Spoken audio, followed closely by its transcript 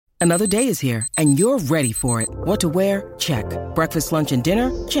Another day is here, and you're ready for it. What to wear? Check. Breakfast, lunch, and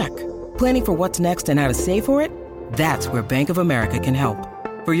dinner? Check. Planning for what's next and how to save for it? That's where Bank of America can help.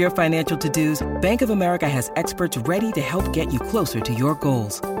 For your financial to-dos, Bank of America has experts ready to help get you closer to your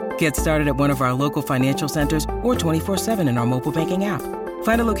goals. Get started at one of our local financial centers or 24/7 in our mobile banking app.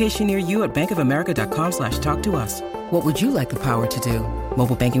 Find a location near you at bankofamerica.com/talktous. What would you like the power to do?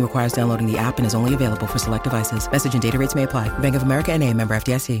 Mobile banking requires downloading the app and is only available for select devices. Message and data rates may apply. Bank of America N.A., member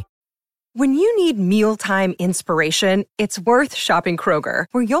FDIC. When you need mealtime inspiration, it's worth shopping Kroger,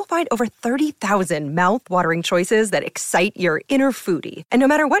 where you'll find over 30,000 mouth-watering choices that excite your inner foodie. And no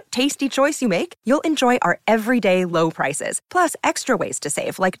matter what tasty choice you make, you'll enjoy our everyday low prices, plus extra ways to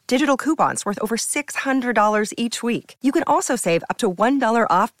save, like digital coupons worth over $600 each week. You can also save up to $1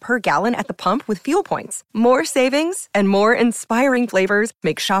 off per gallon at the pump with fuel points. More savings and more inspiring flavors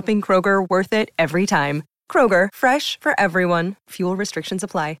make shopping Kroger worth it every time. Kroger, fresh for everyone. Fuel restrictions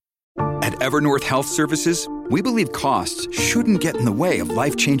apply. At Evernorth Health Services, we believe costs shouldn't get in the way of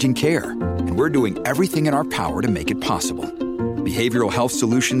life-changing care, and we're doing everything in our power to make it possible. Behavioral health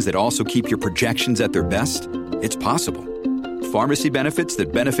solutions that also keep your projections at their best? It's possible. Pharmacy benefits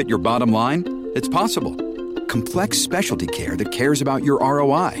that benefit your bottom line? It's possible. Complex specialty care that cares about your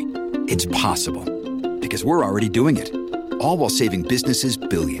ROI? It's possible. Because we're already doing it. All while saving businesses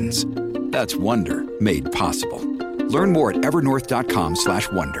billions. That's Wonder made possible. Learn more at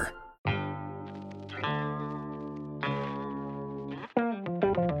evernorth.com/wonder.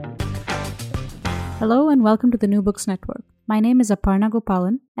 Hello and welcome to the New Books Network. My name is Aparna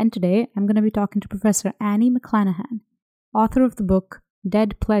Gopalan, and today I'm going to be talking to Professor Annie McClanahan, author of the book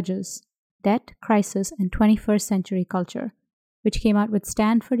Dead Pledges: Debt, Crisis, and 21st Century Culture, which came out with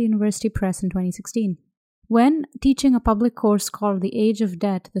Stanford University Press in 2016. When teaching a public course called The Age of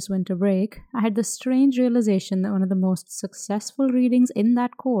Debt this winter break, I had the strange realization that one of the most successful readings in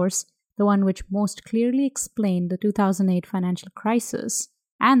that course, the one which most clearly explained the 2008 financial crisis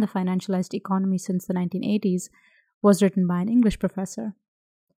and the financialized economy since the 1980s, was written by an English professor.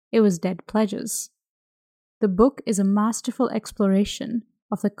 It was Dead Pledges. The book is a masterful exploration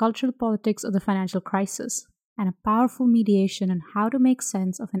of the cultural politics of the financial crisis and a powerful mediation on how to make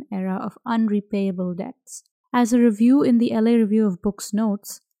sense of an era of unrepayable debts. As a review in the LA Review of Books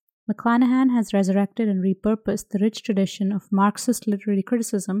notes, McClanahan has resurrected and repurposed the rich tradition of Marxist literary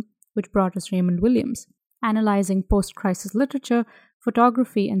criticism which brought us Raymond Williams, analyzing post-crisis literature,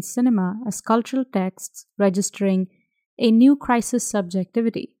 photography, and cinema as cultural texts registering a new crisis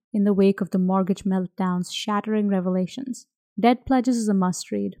subjectivity in the wake of the mortgage meltdown's shattering revelations. Dead Pledges is a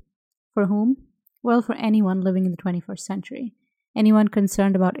must-read. For whom? Well, for anyone living in the 21st century. Anyone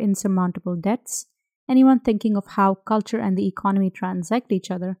concerned about insurmountable debts, anyone thinking of how culture and the economy transact each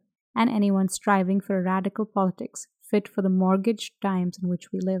other, and anyone striving for a radical politics fit for the mortgaged times in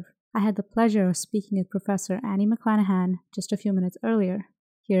which we live. I had the pleasure of speaking with Professor Annie McClanahan just a few minutes earlier.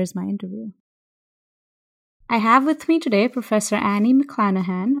 Here's my interview. I have with me today Professor Annie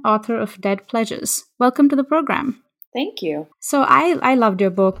McClanahan, author of Dead Pledges. Welcome to the program. Thank you. So I loved your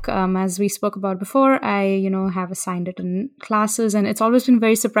book. As we spoke about before, I have assigned it in classes, and it's always been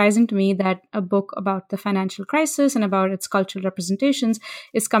very surprising to me that a book about the financial crisis and about its cultural representations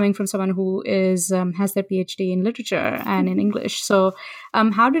is coming from someone who is has their PhD in literature and in English. So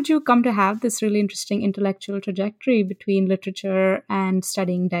how did you come to have this really interesting intellectual trajectory between literature and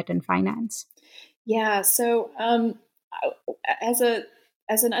studying debt and finance? Yeah, so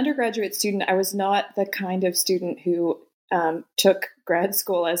as an undergraduate student, I was not the kind of student who took grad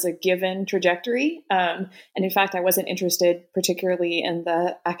school as a given trajectory. And in fact, I wasn't interested particularly in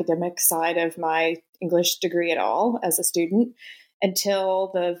the academic side of my English degree at all as a student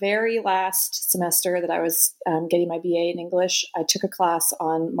until the very last semester that I was getting my BA in English. I took a class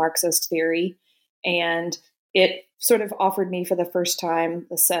on Marxist theory, and it sort of offered me for the first time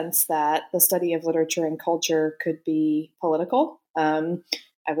the sense that the study of literature and culture could be political.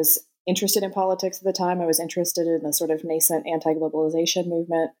 I was interested in politics at the time. I was interested in the sort of nascent anti-globalization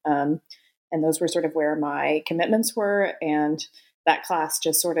movement. And those were sort of where my commitments were. And that class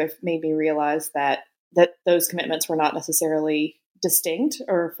just sort of made me realize that those commitments were not necessarily distinct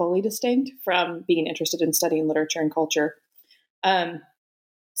or fully distinct from being interested in studying literature and culture.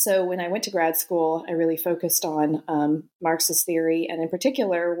 So when I went to grad school, I really focused on Marxist theory, and in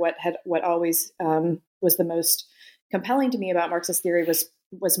particular, what always was the most compelling to me about Marxist theory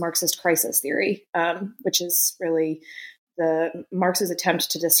was Marxist crisis theory, which is really Marx's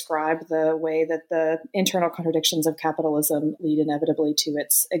attempt to describe the way that the internal contradictions of capitalism lead inevitably to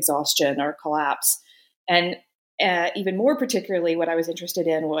its exhaustion or collapse. And even more particularly, what I was interested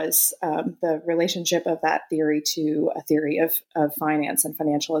in was the relationship of that theory to a theory of finance and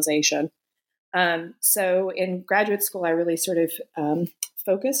financialization. So in graduate school, I really sort of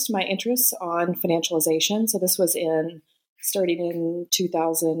focused my interests on financialization. So this was starting in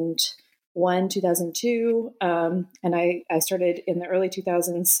 2001, 2002. And I started in the early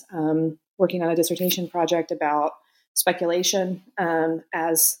 2000s working on a dissertation project about speculation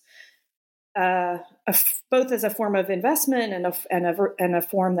as both as a form of investment and a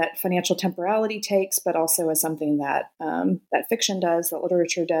form that financial temporality takes, but also as something that that fiction does, that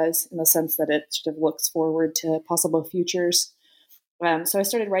literature does, in the sense that it sort of looks forward to possible futures. So I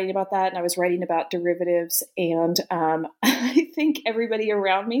started writing about that, and I was writing about derivatives, and I think everybody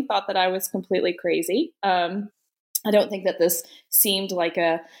around me thought that I was completely crazy. I don't think that this seemed like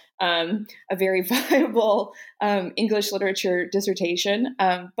a very viable English literature dissertation.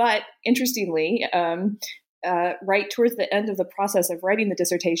 But interestingly, right towards the end of the process of writing the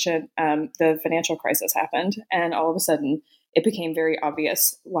dissertation, the financial crisis happened. And all of a sudden, it became very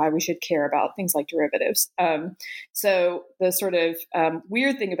obvious why we should care about things like derivatives. So the sort of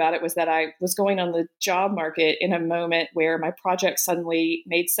weird thing about it was that I was going on the job market in a moment where my project suddenly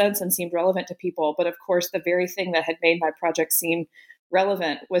made sense and seemed relevant to people. But of course, the very thing that had made my project seem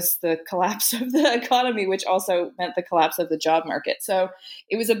relevant was the collapse of the economy, which also meant the collapse of the job market. So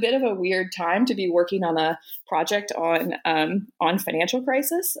it was a bit of a weird time to be working on a project on financial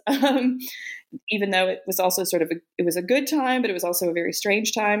crisis, even though it was also sort of it was a good time, but it was also a very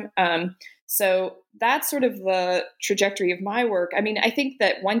strange time. So that's sort of the trajectory of my work. I mean, I think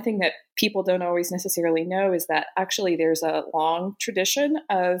that one thing that people don't always necessarily know is that actually there's a long tradition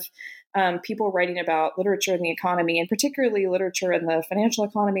of people writing about literature in the economy, and particularly literature in the financial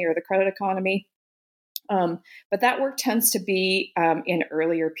economy or the credit economy. But that work tends to be in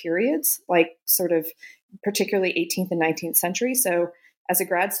earlier periods, like sort of particularly 18th and 19th century. So as a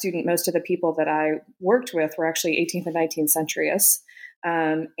grad student, most of the people that I worked with were actually 18th and 19th centuryists.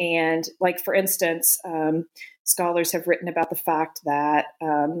 And like, for instance, scholars have written about the fact that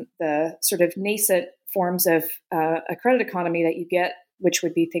the sort of nascent forms of a credit economy that you get, which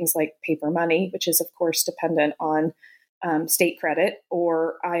would be things like paper money, which is, of course, dependent on state credit,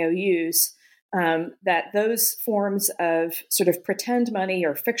 or IOUs, that those forms of sort of pretend money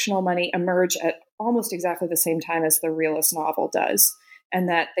or fictional money emerge at almost exactly the same time as the realist novel does. And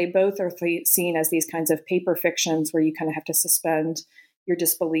that they both are seen as these kinds of paper fictions where you kind of have to suspend your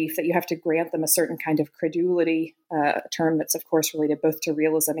disbelief, that you have to grant them a certain kind of credulity, a term that's, of course, related both to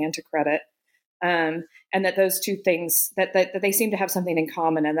realism and to credit. And that those two things, that they seem to have something in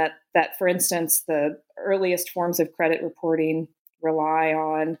common, and that, for instance, the earliest forms of credit reporting rely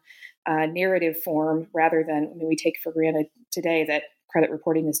on narrative form rather than, I mean, we take for granted today that credit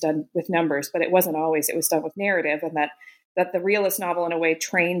reporting is done with numbers, but it wasn't always. It was done with narrative, and that the realist novel, in a way,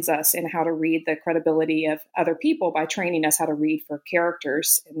 trains us in how to read the credibility of other people by training us how to read for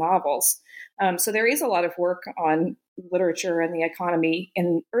characters in novels. So there is a lot of work on literature and the economy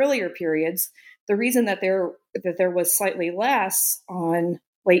in earlier periods. The reason that there was slightly less on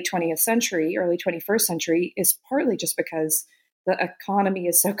late 20th century, early 21st century is partly just because the economy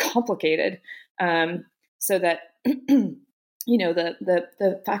is so complicated. So that, you know,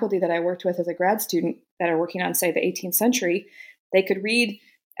 the faculty that I worked with as a grad student that are working on, say, the 18th century, they could read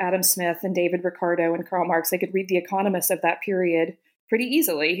Adam Smith and David Ricardo and Karl Marx. They could read the economists of that period pretty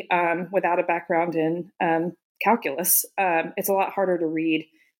easily without a background in calculus. It's a lot harder to read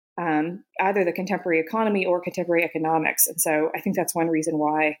either the contemporary economy or contemporary economics. And so I think that's one reason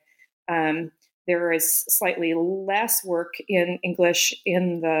why there is slightly less work in English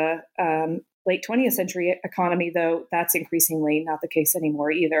in the late 20th century economy, though that's increasingly not the case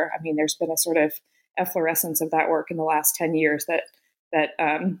anymore either. I mean, there's been a sort of efflorescence of that work in the last 10 years that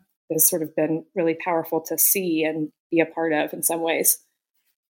has sort of been really powerful to see and be a part of in some ways.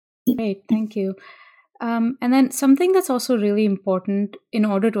 Great, thank you. And then something that's also really important in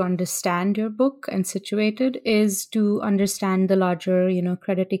order to understand your book and situate it is to understand the larger,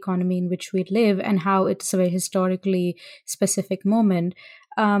 credit economy in which we live and how it's a very historically specific moment.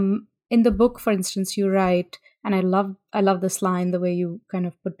 In the book, for instance, you write, and I love this line, the way you kind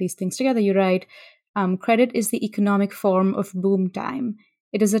of put these things together. You write, credit is the economic form of boom time.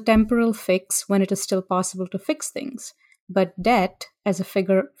 It is a temporal fix when it is still possible to fix things. But debt, as a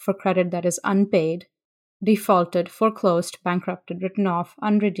figure for credit that is unpaid, defaulted, foreclosed, bankrupted, written off,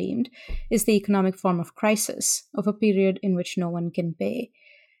 unredeemed, is the economic form of crisis, of a period in which no one can pay.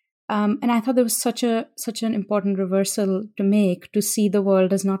 And I thought there was such an important reversal to make, to see the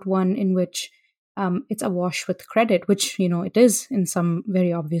world as not one in which it's awash with credit, which, it is in some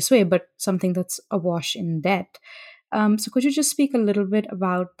very obvious way, but something that's awash in debt. So could you just speak a little bit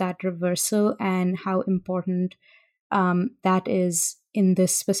about that reversal and how important that is in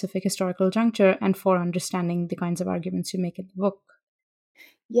this specific historical juncture and for understanding the kinds of arguments you make in the book?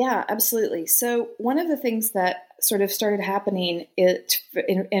 Yeah, absolutely. So one of the things that sort of started happening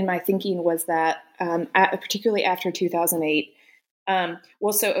in my thinking was that, particularly after 2008,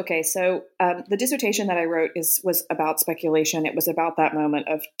 the dissertation that I wrote was about speculation. It was about that moment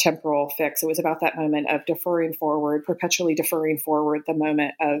of temporal fix. It was about that moment of perpetually deferring forward the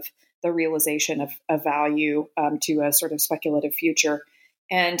moment of the realization of value to a sort of speculative future.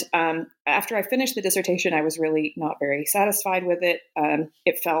 And after I finished the dissertation, I was really not very satisfied with it.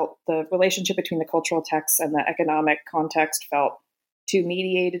 The relationship between the cultural texts and the economic context felt too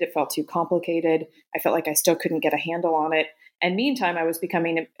mediated. It felt too complicated. I felt like I still couldn't get a handle on it. And meantime, I was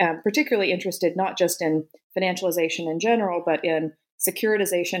becoming particularly interested not just in financialization in general, but in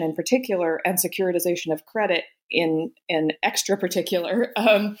securitization in particular, and securitization of credit in extra particular,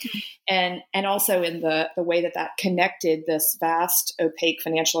 and also in the way that connected this vast, opaque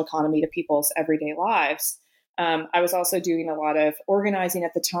financial economy to people's everyday lives. I was also doing a lot of organizing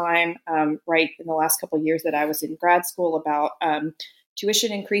at the time, right in the last couple of years that I was in grad school, about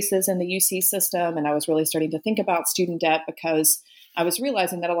tuition increases in the UC system. And I was really starting to think about student debt because I was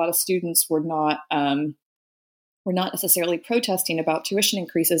realizing that a lot of students were not necessarily protesting about tuition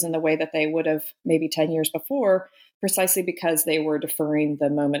increases in the way that they would have maybe 10 years before, precisely because they were deferring the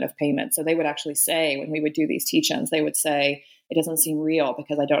moment of payment. So they would actually say, when we would do these teach-ins, they would say, it doesn't seem real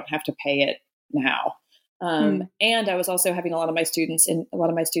because I don't have to pay it now. And I was also having a lot of my students in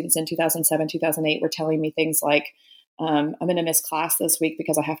 2007, 2008 were telling me things like, I'm going to miss class this week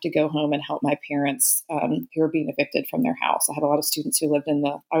because I have to go home and help my parents who are being evicted from their house. I had a lot of students who lived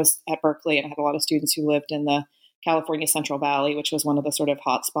I was at Berkeley, and I had a lot of students who lived in the California Central Valley, which was one of the sort of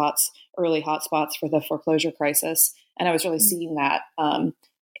early hotspots for the foreclosure crisis. And I was really seeing that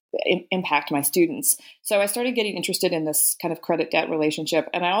impact my students. So I started getting interested in this kind of credit debt relationship.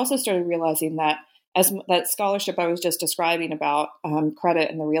 And I also started realizing that that scholarship I was just describing about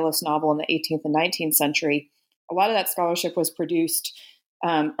credit in the realist novel in the 18th and 19th century, a lot of that scholarship was produced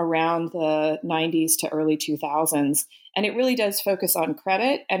around the 90s to early 2000s. And it really does focus on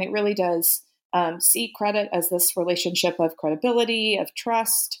credit, and it really does see credit as this relationship of credibility, of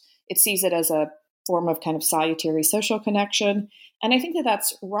trust. It sees it as a form of kind of salutary social connection. And I think that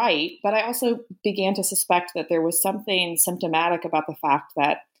that's right. But I also began to suspect that there was something symptomatic about the fact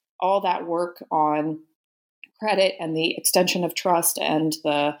that all that work on credit and the extension of trust and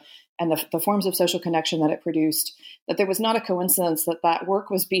the forms of social connection that it produced, that there was not a coincidence that that work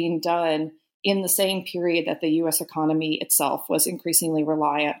was being done in the same period that the U.S. economy itself was increasingly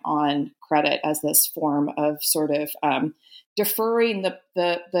reliant on credit as this form of sort of deferring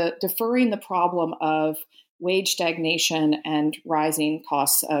the problem of wage stagnation and rising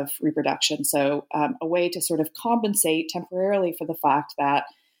costs of reproduction. So a way to sort of compensate temporarily for the fact that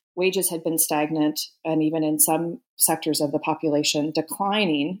wages had been stagnant and even in some sectors of the population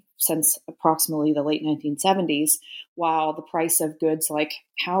declining since approximately the late 1970s, while the price of goods like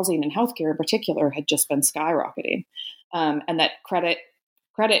housing and healthcare in particular had just been skyrocketing. And that credit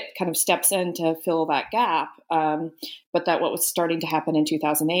kind of steps in to fill that gap. But that what was starting to happen in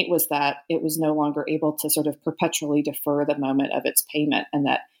 2008 was that it was no longer able to sort of perpetually defer the moment of its payment, and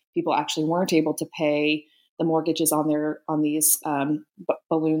that people actually weren't able to pay the mortgages on these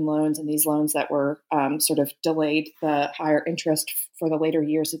balloon loans and these loans that were sort of delayed the higher interest for the later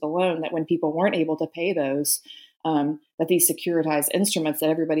years of the loan, that when people weren't able to pay those, that these securitized instruments that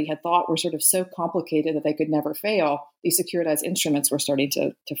everybody had thought were sort of so complicated that they could never fail, these securitized instruments were starting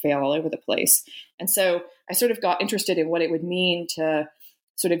to fail all over the place. And so I sort of got interested in what it would mean to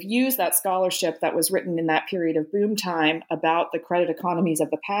sort of use that scholarship that was written in that period of boom time about the credit economies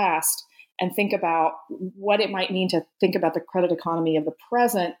of the past and think about what it might mean to think about the credit economy of the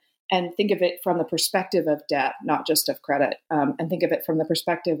present and think of it from the perspective of debt, not just of credit, and think of it from the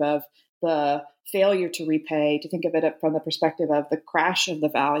perspective of the failure to repay, to think of it from the perspective of the crash of the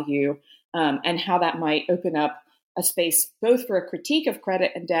value, and how that might open up a space both for a critique of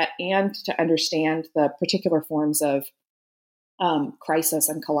credit and debt and to understand the particular forms of crisis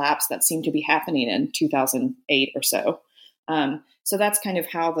and collapse that seem to be happening in 2008 or so. So that's kind of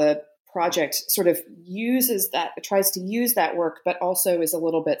how the project sort of tries to use that work, but also is a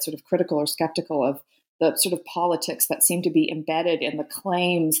little bit sort of critical or skeptical of the sort of politics that seem to be embedded in the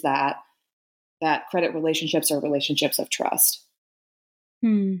claims that credit relationships are relationships of trust.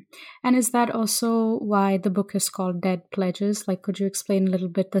 Hmm. And is that also why the book is called Dead Pledges? Like, could you explain a little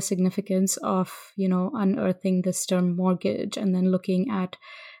bit the significance of, unearthing this term mortgage and then looking at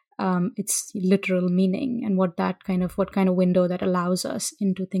its literal meaning and what kind of window that allows us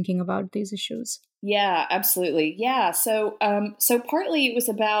into thinking about these issues? Yeah, absolutely. Yeah. So partly it was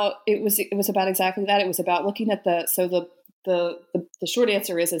about exactly that. It was about looking at the short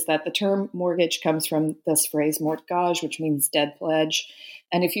answer is that the term mortgage comes from this phrase mortgage, which means dead pledge.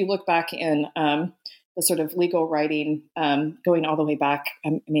 And if you look back in the sort of legal writing going all the way back,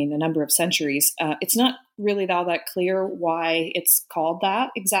 a number of centuries, it's not really all that clear why it's called that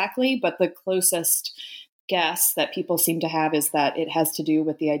exactly, but the closest guess that people seem to have is that it has to do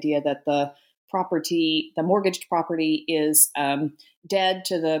with the idea that the mortgaged property is dead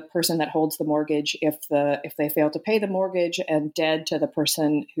to the person that holds the mortgage if they fail to pay the mortgage, and dead to the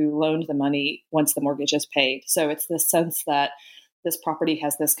person who loaned the money once the mortgage is paid. So it's the sense that this property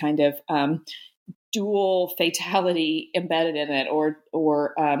has this kind of dual fatality embedded in it,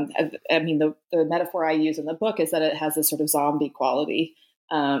 the metaphor I use in the book is that it has this sort of zombie quality.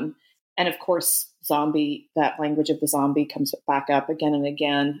 And of course, that language of the zombie comes back up again and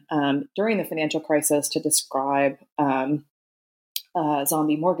again during the financial crisis to describe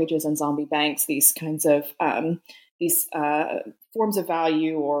zombie mortgages and zombie banks, these kinds of forms of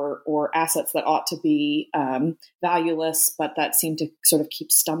value or assets that ought to be valueless, but that seem to sort of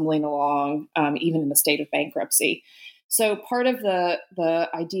keep stumbling along, even in a state of bankruptcy. So part of the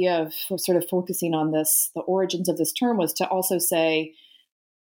idea of sort of focusing on the origins of this term was to also say,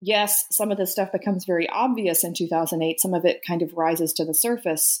 yes, some of this stuff becomes very obvious in 2008. Some of it kind of rises to the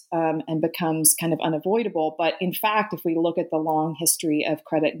surface and becomes kind of unavoidable. But in fact, if we look at the long history of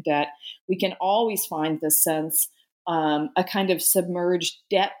credit and debt, we can always find this sense, a kind of submerged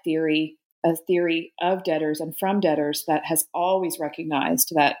debt theory, a theory of debtors and from debtors that has always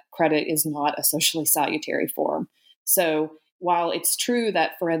recognized that credit is not a socially salutary form. So while it's true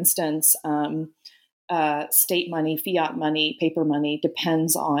that, for instance, state money, fiat money, paper money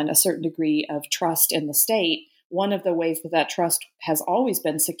depends on a certain degree of trust in the state, one of the ways that trust has always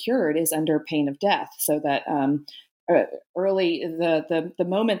been secured is under pain of death. So that the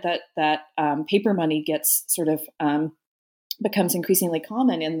moment that paper money gets sort of becomes increasingly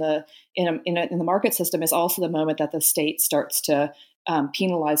common in the market system is also the moment that the state starts to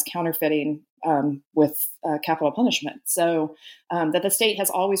penalize counterfeiting with capital punishment. So that the state has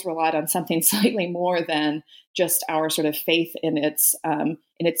always relied on something slightly more than just our sort of faith in its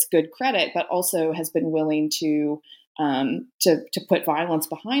good credit, but also has been willing to put violence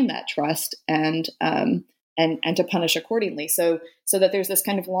behind that trust and to punish accordingly. So that there's this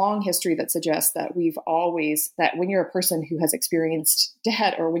kind of long history that suggests that that when you're a person who has experienced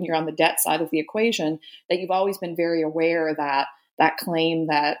debt, or when you're on the debt side of the equation, that you've always been very aware that that claim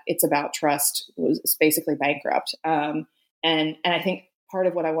that it's about trust was basically bankrupt. And I think part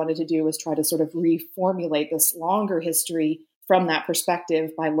of what I wanted to do was try to sort of reformulate this longer history from that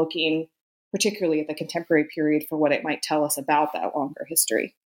perspective by looking particularly at the contemporary period for what it might tell us about that longer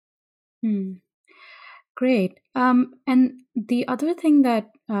history. Great. And the other thing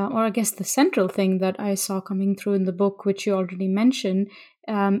that, or I guess the central thing that I saw coming through in the book, which you already mentioned,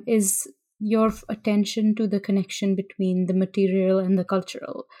 is your attention to the connection between the material and the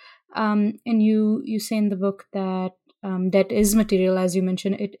cultural. And you say in the book that debt is material, as you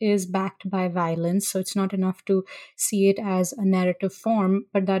mentioned. It is backed by violence, so it's not enough to see it as a narrative form,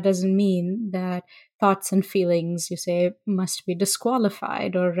 but that doesn't mean that thoughts and feelings, you say, must be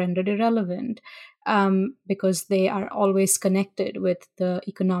disqualified or rendered irrelevant, because they are always connected with the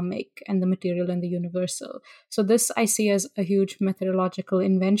economic and the material and the universal. So this I see as a huge methodological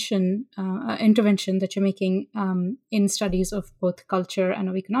intervention that you're making in studies of both culture and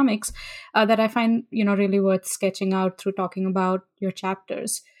of economics, that I find really worth sketching out through talking about your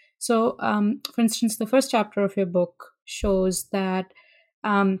chapters. So, for instance, the first chapter of your book shows that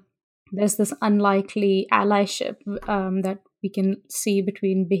there's this unlikely allyship that we can see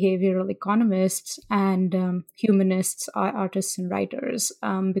between behavioral economists and humanists, artists and writers,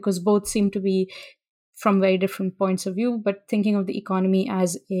 because both seem to be from very different points of view, but thinking of the economy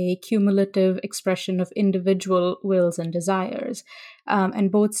as a cumulative expression of individual wills and desires.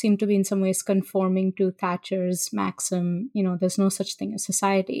 And both seem to be in some ways conforming to Thatcher's maxim, there's no such thing as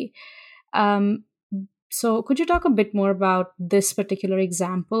society. So could you talk a bit more about this particular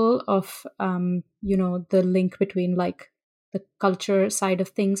example of, the link between like the culture side of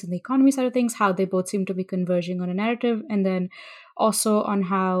things and the economy side of things, how they both seem to be converging on a narrative, and then also on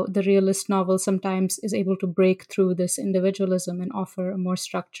how the realist novel sometimes is able to break through this individualism and offer a more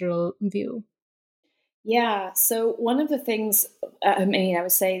structural view? Yeah. So one of the things, I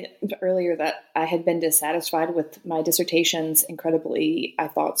was saying earlier that I had been dissatisfied with my dissertation's incredibly, I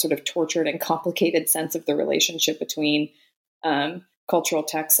thought, sort of tortured and complicated sense of the relationship between cultural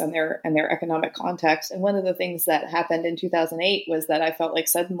texts and their economic context. And one of the things that happened in 2008 was that I felt like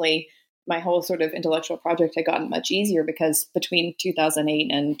suddenly my whole sort of intellectual project had gotten much easier, because between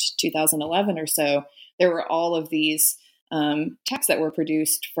 2008 and 2011 or so, there were all of these texts that were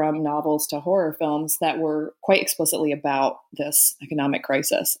produced, from novels to horror films, that were quite explicitly about this economic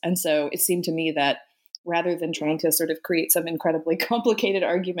crisis. And so it seemed to me that rather than trying to sort of create some incredibly complicated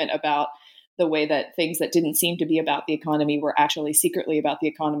argument about the way that things that didn't seem to be about the economy were actually secretly about the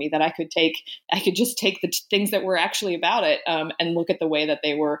economy, that I could just take the things that were actually about it, and look at the way that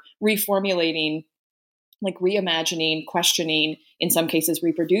they were reformulating, like reimagining, questioning, in some cases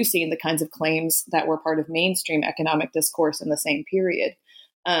reproducing the kinds of claims that were part of mainstream economic discourse in the same period.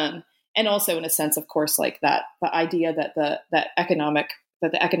 And also, in a sense, of course, like the idea that the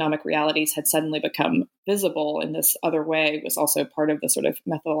economic realities had suddenly become visible in this other way was also part of the sort of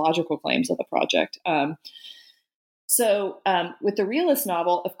methodological claims of the project. So with the realist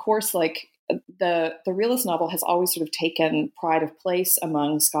novel, of course, like the realist novel has always sort of taken pride of place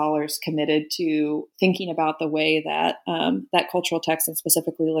among scholars committed to thinking about the way that that cultural texts, and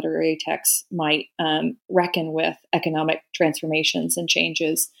specifically literary texts, might reckon with economic transformations and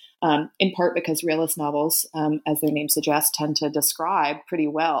changes, in part because realist novels, as their name suggests, tend to describe pretty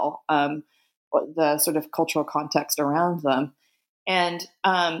well the sort of cultural context around them. And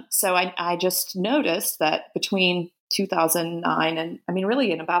so I just noticed that between 2009 and,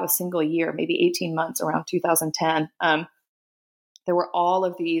 really in about a single year, maybe 18 months, around 2010, there were all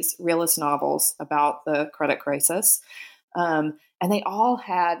of these realist novels about the credit crisis. And they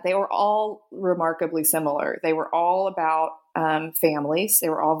were all remarkably similar. They were all about families. They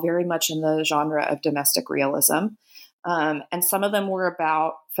were all very much in the genre of domestic realism. And some of them were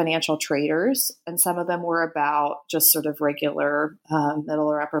about financial traders, and some of them were about just sort of regular middle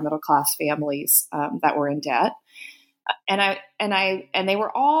or upper middle class families that were in debt. And they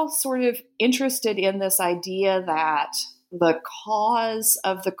were all sort of interested in this idea that the cause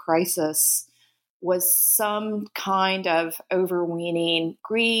of the crisis was some kind of overweening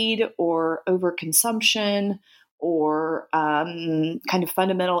greed or overconsumption or kind of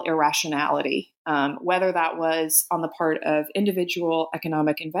fundamental irrationality, whether that was on the part of individual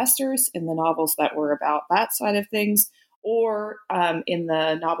economic investors in the novels that were about that side of things, or in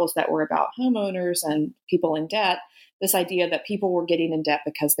the novels that were about homeowners and people in debt. This idea that people were getting in debt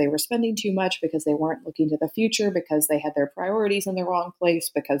because they were spending too much, because they weren't looking to the future, because they had their priorities in the wrong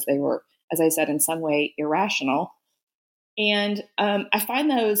place, because they were, as I said, in some way irrational. And I find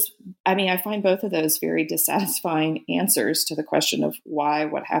both of those very dissatisfying answers to the question of why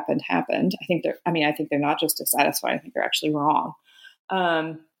what happened. I think they're not just dissatisfying. I think they're actually wrong.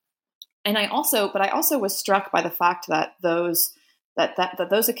 And I also was struck by the fact that those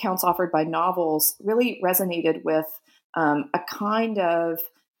accounts offered by novels really resonated with a kind of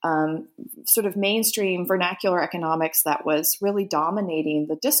sort of mainstream vernacular economics that was really dominating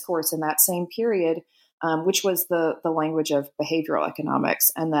the discourse in that same period, which was the language of behavioral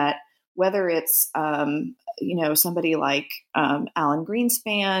economics. And that whether it's somebody like Alan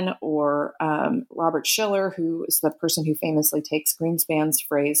Greenspan or Robert Shiller, who is the person who famously takes Greenspan's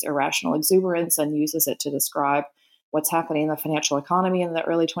phrase irrational exuberance and uses it to describe what's happening in the financial economy in the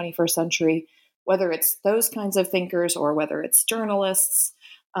early 21st century, whether it's those kinds of thinkers or whether it's journalists,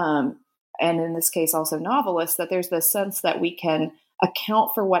 and in this case also novelists, that there's this sense that we can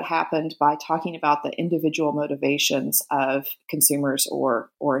account for what happened by talking about the individual motivations of consumers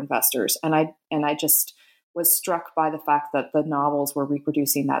or investors. And I just was struck by the fact that the novels were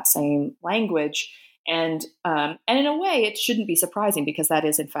reproducing that same language. And in a way, it shouldn't be surprising, because that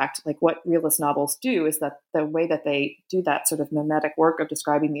is, in fact, like what realist novels do, is that the way that they do that sort of mimetic work of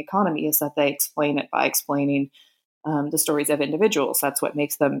describing the economy is that they explain it by explaining the stories of individuals. That's what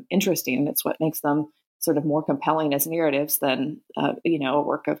makes them interesting, and it's what makes them sort of more compelling as narratives than, a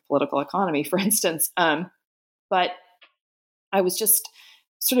work of political economy, for instance. But I was just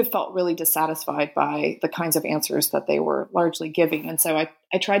sort of felt really dissatisfied by the kinds of answers that they were largely giving. And so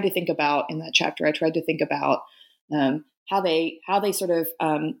I tried to think about, in that chapter, how they sort of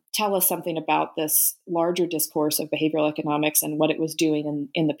tell us something about this larger discourse of behavioral economics and what it was doing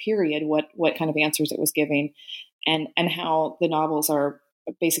in the period, what kind of answers it was giving, and how the novels are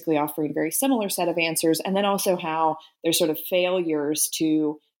basically offering a very similar set of answers, and then also how their sort of failures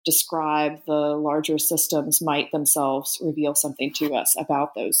to describe the larger systems might themselves reveal something to us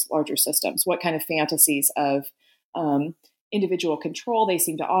about those larger systems. What kind of fantasies of individual control they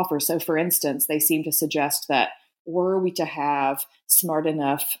seem to offer. So, for instance, they seem to suggest that were we to have smart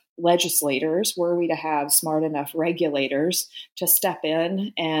enough legislators, were we to have smart enough regulators to step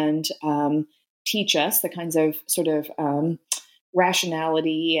in and teach us the kinds of sort of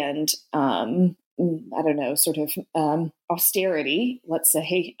rationality and austerity, let's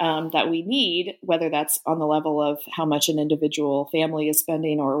say, that we need, whether that's on the level of how much an individual family is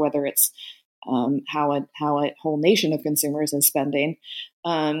spending or whether it's how a whole nation of consumers is spending,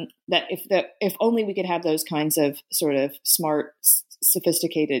 that if only we could have those kinds of sort of smart,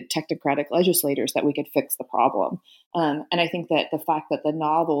 sophisticated technocratic legislators, that we could fix the problem. And I think that the fact that the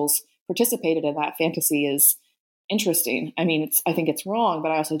novels participated in that fantasy is interesting. I mean, I think it's wrong,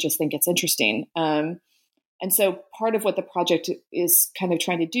 but I also just think it's interesting. And so part of what the project is kind of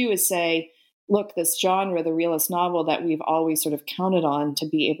trying to do is say, look, this genre, the realist novel that we've always sort of counted on to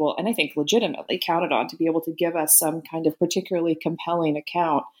be able, and I think legitimately counted on to be able to give us some kind of particularly compelling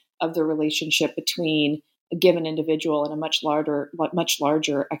account of the relationship between a given individual and a much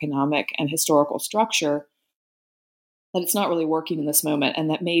larger economic and historical structure, that it's not really working in this moment, and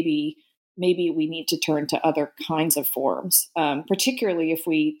that maybe we need to turn to other kinds of forms, particularly if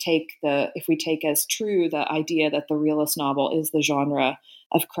we take as true the idea that the realist novel is the genre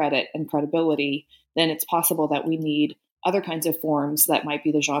of credit and credibility. Then it's possible that we need other kinds of forms that might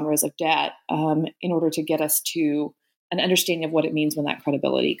be the genres of debt in order to get us to an understanding of what it means when that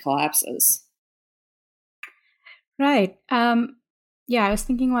credibility collapses. Right. Yeah, I was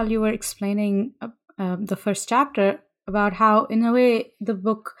thinking while you were explaining the first chapter about how, in a way, the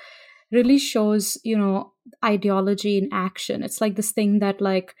book really shows, ideology in action. It's like this thing that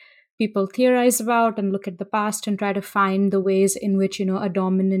like people theorize about and look at the past and try to find the ways in which, a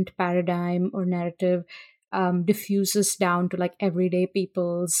dominant paradigm or narrative diffuses down to like everyday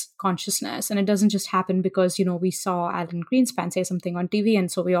people's consciousness. And it doesn't just happen because, we saw Alan Greenspan say something on TV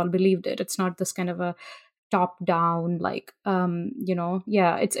and so we all believed it. It's not this kind of a top down, like,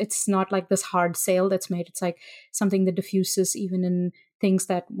 it's not like this hard sale that's made. It's like something that diffuses even in things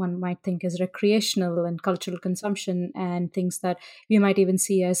that one might think is recreational and cultural consumption, and things that we might even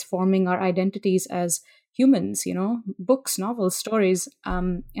see as forming our identities as humans, books, novels, stories.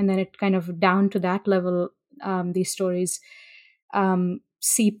 And then it kind of down to that level, these stories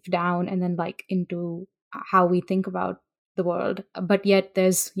seep down and then like into how we think about the world. But yet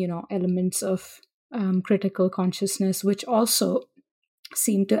there's, elements of critical consciousness, which also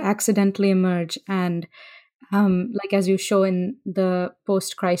seem to accidentally emerge. And like as you show in the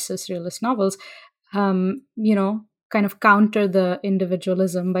post-crisis realist novels, kind of counter the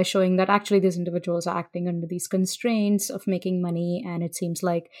individualism by showing that actually these individuals are acting under these constraints of making money, and it seems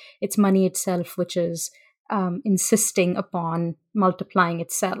like it's money itself which is insisting upon multiplying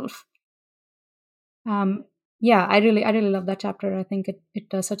itself. Yeah, I really love that chapter. I think it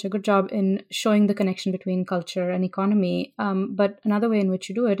does such a good job in showing the connection between culture and economy. But another way in which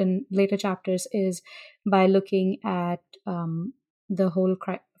you do it in later chapters is by looking at the whole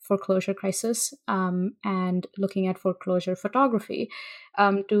foreclosure crisis and looking at foreclosure photography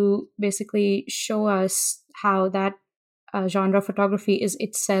to basically show us how that genre photography is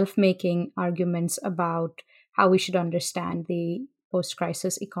itself making arguments about how we should understand the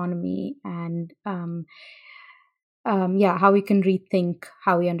post-crisis economy and how we can rethink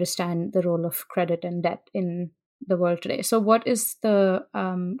how we understand the role of credit and debt in the world today. So what is the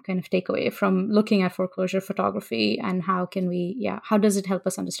kind of takeaway from looking at foreclosure photography, and how does it help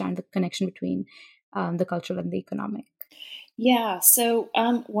us understand the connection between the cultural and the economic? Yeah, so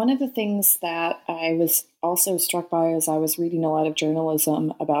one of the things that I was also struck by as I was reading a lot of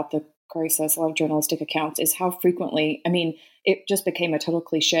journalism about the crisis, a lot of journalistic accounts, is how frequently, it just became a total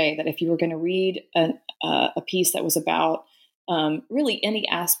cliche that if you were going to read a piece that was about really any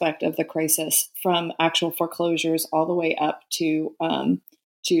aspect of the crisis, from actual foreclosures all the way up to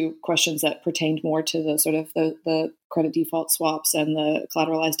questions that pertained more to the sort of the credit default swaps and the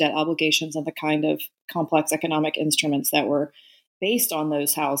collateralized debt obligations and the kind of complex economic instruments that were based on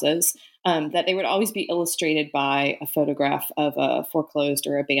those houses, that they would always be illustrated by a photograph of a foreclosed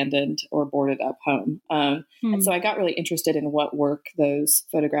or abandoned or boarded up home. And so I got really interested in what work those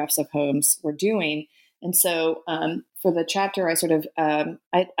photographs of homes were doing. And so for the chapter, I sort of,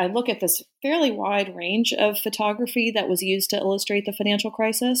 I look at this fairly wide range of photography that was used to illustrate the financial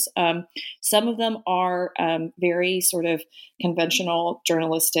crisis. Some of them are very sort of conventional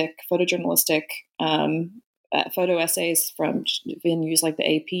photojournalistic photo essays from venues like the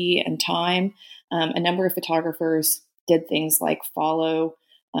AP and Time. A number of photographers did things like follow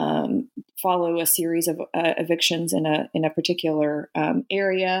a series of evictions in a particular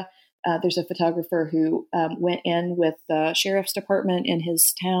area. there's a photographer who went in with the sheriff's department in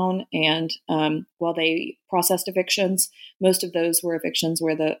his town, and while they processed evictions, most of those were evictions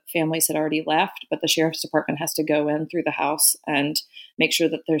where the families had already left, but the sheriff's department has to go in through the house and make sure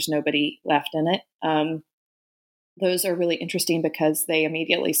that there's nobody left in it. Those are really interesting because they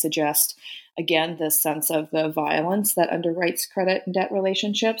immediately suggest, again, this sense of the violence that underwrites credit and debt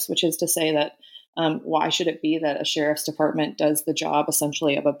relationships, which is to say that why should it be that a sheriff's department does the job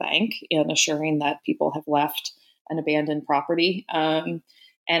essentially of a bank in assuring that people have left an abandoned property?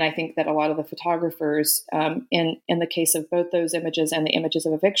 And I think that a lot of the photographers, in the case of both those images and the images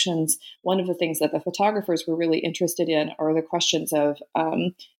of evictions, one of the things that the photographers were really interested in are the questions of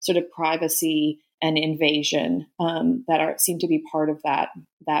sort of privacy and invasion that seem to be part of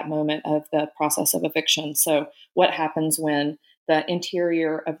that moment of the process of eviction. So what happens when the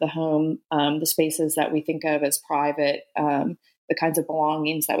interior of the home, the spaces that we think of as private, the kinds of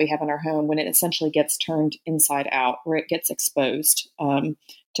belongings that we have in our home, when it essentially gets turned inside out, where it gets exposed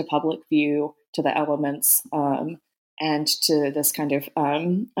to public view, to the elements, and to this kind of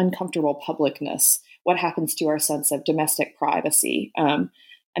uncomfortable publicness? What happens to our sense of domestic privacy?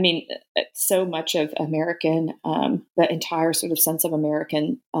 I mean, so much of American, the entire sort of sense of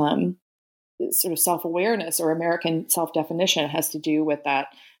American sort of self-awareness or American self-definition has to do with that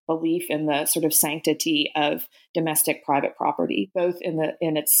belief in the sort of sanctity of domestic private property, both in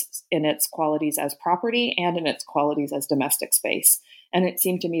its qualities as property and in its qualities as domestic space. And it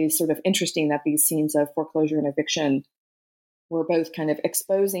seemed to me sort of interesting that these scenes of foreclosure and eviction were both kind of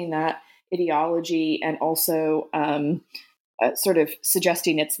exposing that ideology and also sort of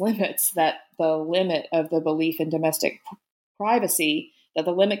suggesting its limits, that the limit of the belief in domestic privacy, that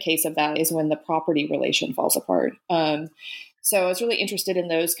the limit case of that is when the property relation falls apart. So I was really interested in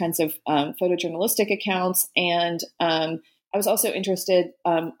those kinds of photojournalistic accounts. And I was also interested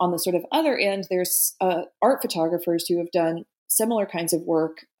on the sort of other end, there's art photographers who have done similar kinds of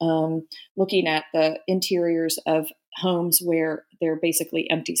work looking at the interiors of homes where they're basically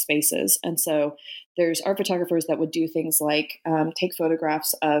empty spaces. And so there's art photographers that would do things like take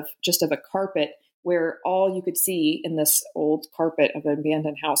photographs of a carpet where all you could see in this old carpet of an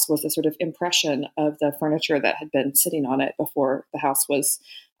abandoned house was the sort of impression of the furniture that had been sitting on it before the house was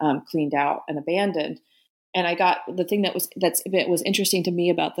cleaned out and abandoned. And I got the thing that was interesting to me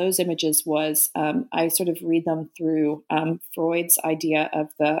about those images was I sort of read them through Freud's idea of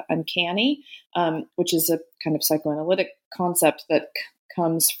the uncanny, which is a kind of psychoanalytic concept that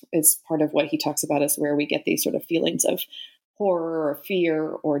is part of what he talks about as where we get these sort of feelings of horror or fear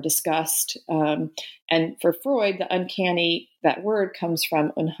or disgust. And for Freud, the uncanny, that word comes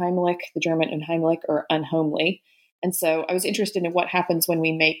from unheimlich, the German unheimlich, or unhomely. And so I was interested in what happens when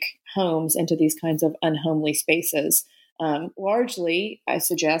we make homes into these kinds of unhomely spaces. Largely, I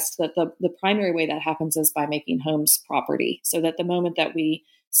suggest that the primary way that happens is by making homes property. So that the moment that we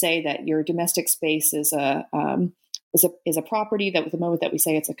say that your domestic space is a property, that the moment that we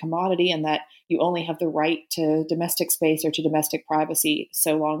say it's a commodity and that you only have the right to domestic space or to domestic privacy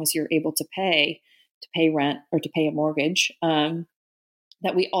so long as you're able to pay rent or to pay a mortgage,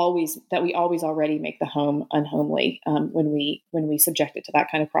 that we always already make the home unhomely when we subject it to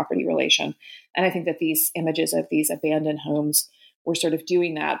that kind of property relation. And I think that these images of these abandoned homes were sort of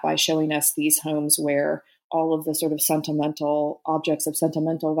doing that by showing us these homes where all of the sort of sentimental objects of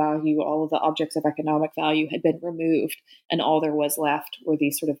sentimental value, all of the objects of economic value had been removed. And all there was left were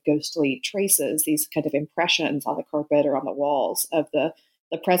these sort of ghostly traces, these kind of impressions on the carpet or on the walls of the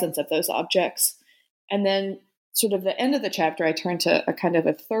presence of those objects. And then sort of the end of the chapter, I turned to a kind of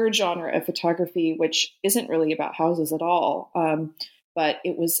a third genre of photography, which isn't really about houses at all. But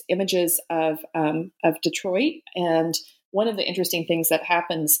it was images of Detroit. And one of the interesting things that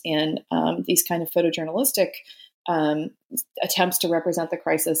happens in these kind of photojournalistic attempts to represent the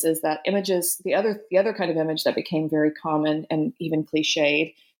crisis is that images, the other kind of image that became very common and even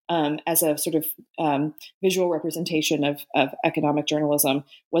cliched as a sort of visual representation of economic journalism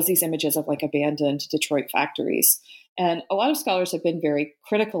was these images of like abandoned Detroit factories. And a lot of scholars have been very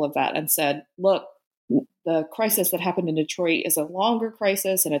critical of that and said, look, the crisis that happened in Detroit is a longer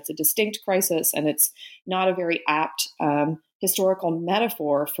crisis and it's a distinct crisis and it's not a very apt historical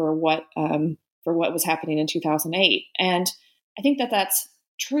metaphor for what was happening in 2008. And I think that that's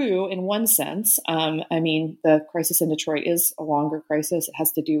true in one sense. I mean, the crisis in Detroit is a longer crisis. It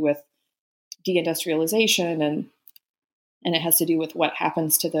has to do with deindustrialization and it has to do with what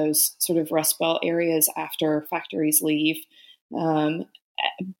happens to those sort of Rust Belt areas after factories leave.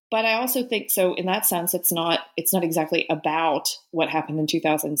 But I also think so in that sense, it's not exactly about what happened in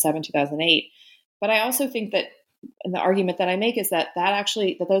 2007, 2008. But I also think that the argument that I make is that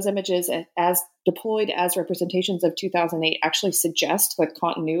those images, as deployed as representations of 2008, actually suggest the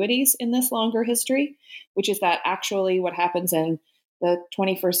continuities in this longer history, which is that actually what happens in the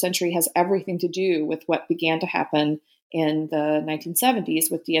 21st century has everything to do with what began to happen in the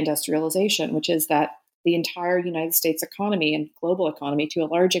 1970s with deindustrialization, which is that the entire United States economy and global economy, to a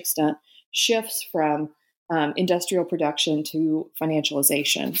large extent, shifts from industrial production to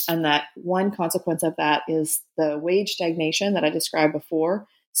financialization. And that one consequence of that is the wage stagnation that I described before.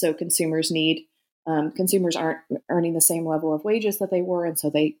 So consumers aren't earning the same level of wages that they were. And so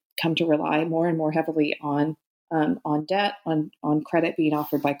they come to rely more and more heavily on debt, on credit being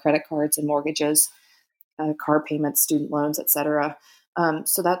offered by credit cards and mortgages, car payments, student loans, et cetera.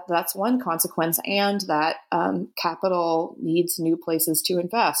 So that's one consequence, and that capital needs new places to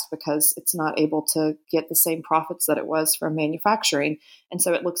invest because it's not able to get the same profits that it was from manufacturing. And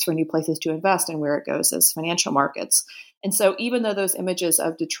so it looks for new places to invest, and where it goes is financial markets. And so even though those images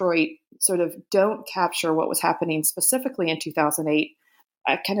of Detroit sort of don't capture what was happening specifically in 2008,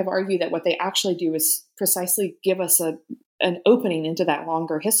 I kind of argue that what they actually do is precisely give us an opening into that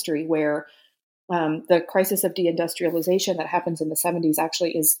longer history where the crisis of deindustrialization that happens in the 70s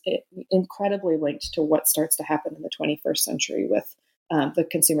actually is incredibly linked to what starts to happen in the 21st century with the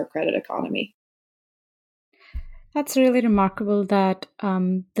consumer credit economy. That's really remarkable that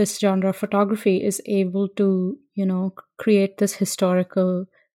this genre of photography is able to, create this historical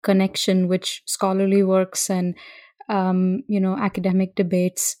connection, which scholarly works and, academic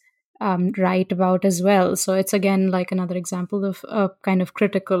debates write about as well. So it's again like another example of a kind of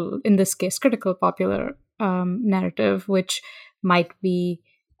critical, in this case, critical popular narrative, which might be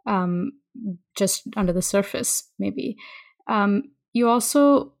just under the surface, maybe. You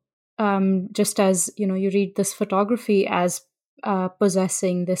also, just as, you read this photography as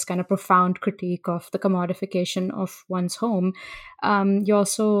possessing this kind of profound critique of the commodification of one's home, you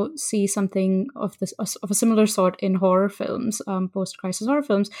also see something of a similar sort in horror films, post-crisis horror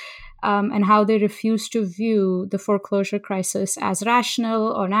films, and how they refuse to view the foreclosure crisis as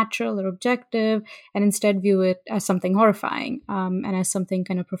rational or natural or objective, and instead view it as something horrifying and as something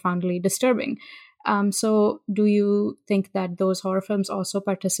kind of profoundly disturbing. So do you think that those horror films also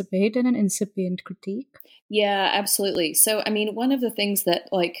participate in an incipient critique? Yeah, absolutely. So, I mean, one of the things that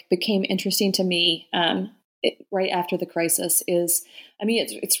became interesting to me right after the crisis is,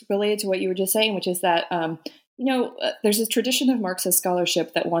 it's related to what you were just saying, which is that, there's a tradition of Marxist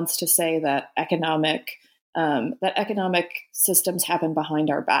scholarship that wants to say that economic systems happen behind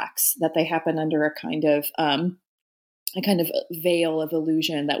our backs, that they happen under a kind of veil of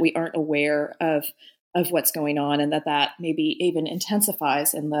illusion, that we aren't aware of what's going on, and that maybe even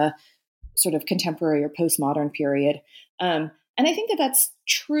intensifies in the sort of contemporary or postmodern period. And I think that that's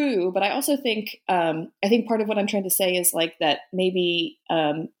true, but I also think, part of what I'm trying to say is that maybe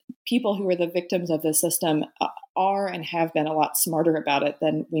people who are the victims of the system are and have been a lot smarter about it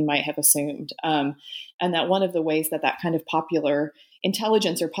than we might have assumed. And that one of the ways that kind of popular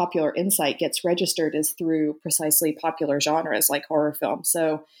intelligence or popular insight gets registered is through precisely popular genres like horror film.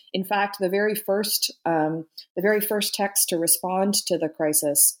 So, in fact, the very first texts to respond to the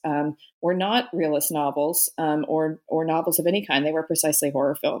crisis were not realist novels or novels of any kind. They were precisely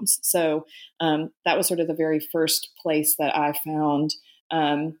horror films. So that was sort of the very first place that I found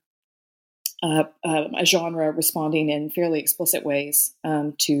a genre responding in fairly explicit ways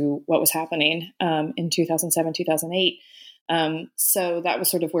to what was happening in 2007, 2008. So that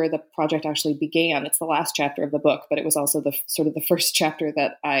was sort of where the project actually began. It's the last chapter of the book, but it was also the first chapter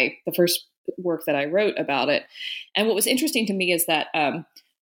the first work that I wrote about it. And what was interesting to me is that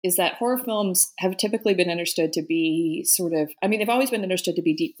horror films have typically been understood to be they've always been understood to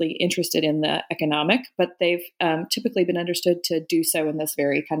be deeply interested in the economic, but they've typically been understood to do so in this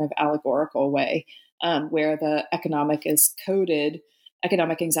very kind of allegorical way, where the economic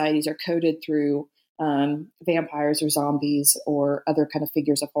anxieties are coded through vampires or zombies or other kind of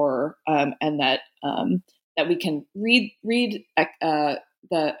figures of horror, and that we can read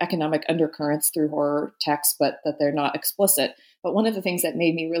the economic undercurrents through horror texts, but that they're not explicit. But one of the things that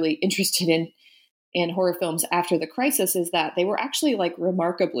made me really interested in horror films after the crisis is that they were actually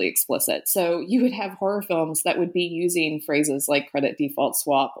remarkably explicit. So you would have horror films that would be using phrases like credit default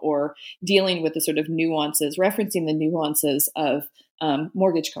swap or dealing with the sort of nuances, referencing the nuances of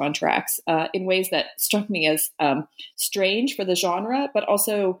mortgage contracts in ways that struck me as strange for the genre, but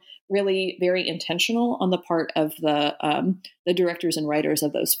also really very intentional on the part of the directors and writers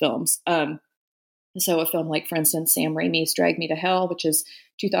of those films. So a film like, for instance, Sam Raimi's Drag Me to Hell, which is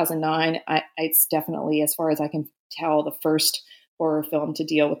 2009, it's definitely, as far as I can tell, the first horror film to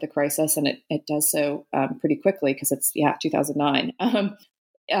deal with the crisis, and it does so pretty quickly because it's 2009.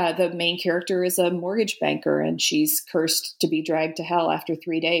 The main character is a mortgage banker, and she's cursed to be dragged to hell after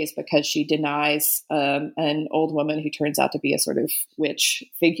 3 days because she denies an old woman who turns out to be a sort of witch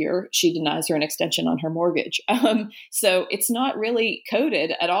figure. She denies her an extension on her mortgage. So it's not really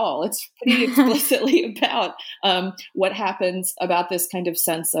coded at all. It's pretty explicitly about what happens about this kind of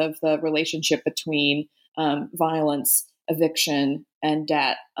sense of the relationship between violence, eviction, and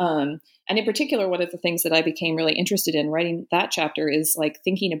debt. And in particular, one of the things that I became really interested in writing that chapter is like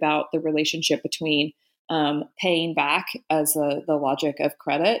thinking about the relationship between paying back as the logic of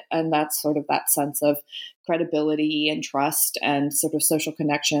credit. And that's sort of that sense of credibility and trust and sort of social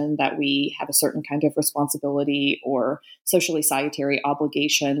connection, that we have a certain kind of responsibility or socially salutary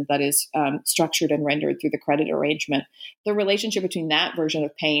obligation that is structured and rendered through the credit arrangement. The relationship between that version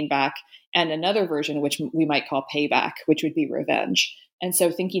of paying back and another version, which we might call payback, which would be revenge. And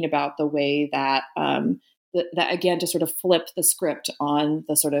so thinking about the way that, that again, to sort of flip the script on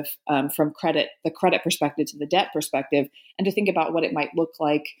the sort of from the credit perspective to the debt perspective, and to think about what it might look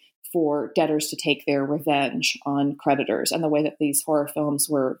like for debtors to take their revenge on creditors, and the way that these horror films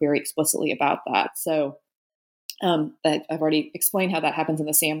were very explicitly about that. So I've already explained how that happens in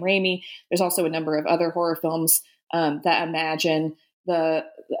the Sam Raimi. There's also a number of other horror films that imagine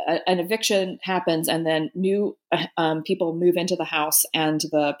an eviction happens, and then new people move into the house, and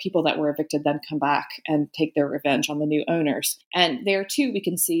the people that were evicted then come back and take their revenge on the new owners. And there too, we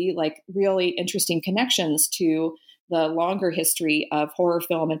can see like really interesting connections to the longer history of horror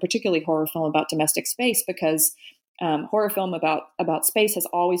film, and particularly horror film about domestic space, because horror film about space has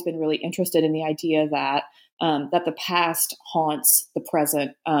always been really interested in the idea that that the past haunts the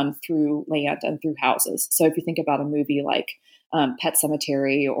present through land and through houses. So if you think about a movie like Pet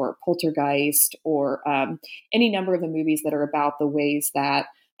Sematary or Poltergeist, or any number of the movies that are about the ways that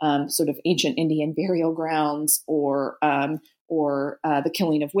sort of ancient Indian burial grounds, or the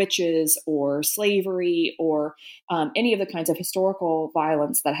killing of witches, or slavery, or any of the kinds of historical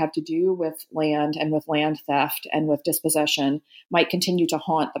violence that have to do with land and with land theft and with dispossession might continue to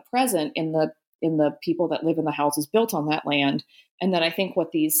haunt the present in the people that live in the houses built on that land. And then I think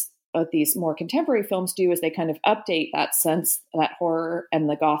what these more contemporary films do is they kind of update that sense that horror and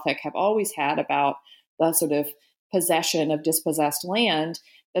the Gothic have always had about the sort of possession of dispossessed land,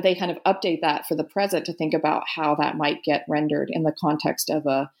 that they kind of update that for the present to think about how that might get rendered in the context of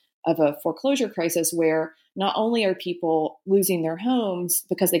a foreclosure crisis, where not only are people losing their homes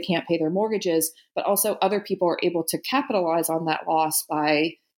because they can't pay their mortgages, but also other people are able to capitalize on that loss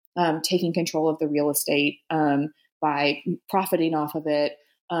by taking control of the real estate, by profiting off of it,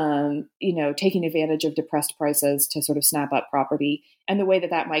 taking advantage of depressed prices to sort of snap up property, and the way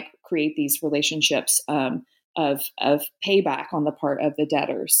that might create these relationships of payback on the part of the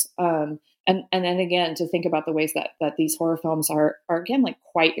debtors. And then again, to think about the ways that these horror films are again, like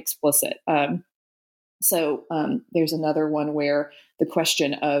quite explicit. So there's another one where the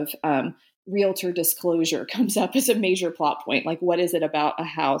question of realtor disclosure comes up as a major plot point. Like, what is it about a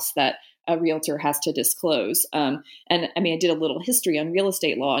house that a realtor has to disclose? And I mean, I did a little history on real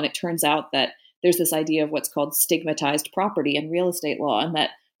estate law, and it turns out that there's this idea of what's called stigmatized property in real estate law. And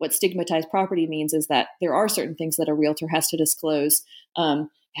that what stigmatized property means is that there are certain things that a realtor has to disclose. It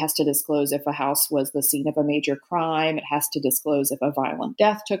has to disclose if a house was the scene of a major crime. It has to disclose if a violent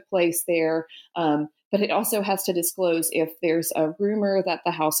death took place there. But it also has to disclose if there's a rumor that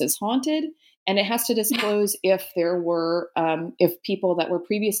the house is haunted. And it has to disclose if there were, if people that were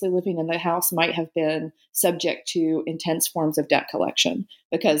previously living in the house might have been subject to intense forms of debt collection,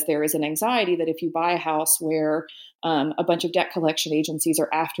 because there is an anxiety that if you buy a house where a bunch of debt collection agencies are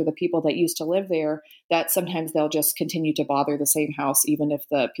after the people that used to live there, that sometimes they'll just continue to bother the same house, even if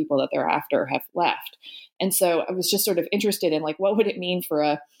the people that they're after have left. And so I was just sort of interested in like, what would it mean for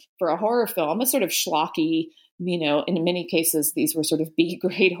a horror film, a sort of schlocky, in many cases, these were sort of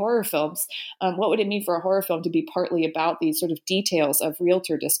B-grade horror films. What would it mean for a horror film to be partly about these sort of details of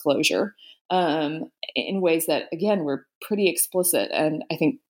realtor disclosure in ways that, again, were pretty explicit and I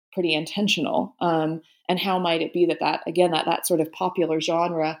think pretty intentional? And how might it be that sort of popular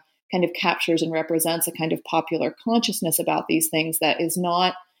genre kind of captures and represents a kind of popular consciousness about these things that is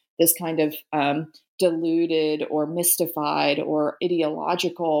not this kind of diluted or mystified or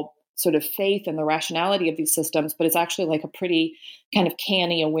ideological sort of faith in the rationality of these systems, but it's actually like a pretty kind of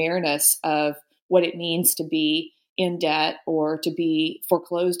canny awareness of what it means to be in debt or to be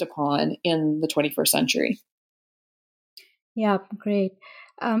foreclosed upon in the 21st century. Yeah, great.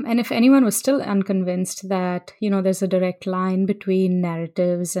 And if anyone was still unconvinced that, there's a direct line between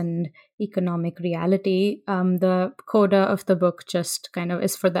narratives and economic reality, the coda of the book just kind of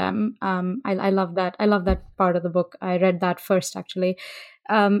is for them. I love that. I love that part of the book. I read that first, actually.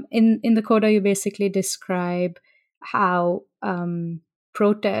 In the coda, you basically describe how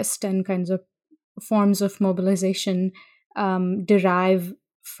protest and kinds of forms of mobilization derive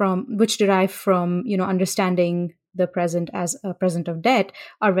from understanding the present as a present of debt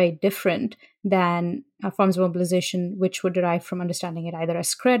are very different than forms of mobilization which would derive from understanding it either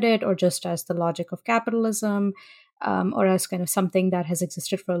as credit or just as the logic of capitalism, or as kind of something that has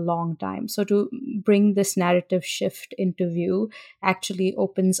existed for a long time. So to bring this narrative shift into view actually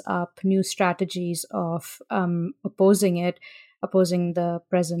opens up new strategies of opposing the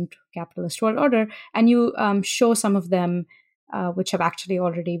present capitalist world order. And you show some of them, which have actually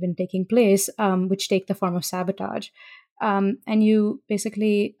already been taking place, which take the form of sabotage. And you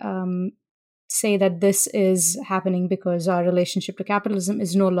basically say that this is happening because our relationship to capitalism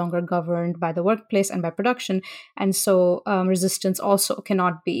is no longer governed by the workplace and by production. And so resistance also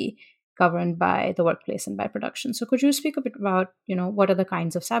cannot be governed by the workplace and by production. So could you speak a bit about, what are the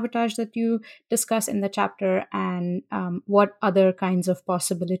kinds of sabotage that you discuss in the chapter, and what other kinds of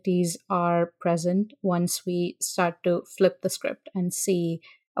possibilities are present once we start to flip the script and see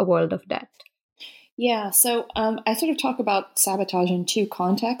a world of debt? Yeah, so I sort of talk about sabotage in two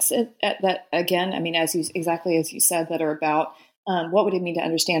contexts that, again, I mean, exactly as you said, that are about what would it mean to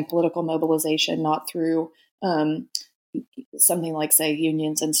understand political mobilization, not through something like, say,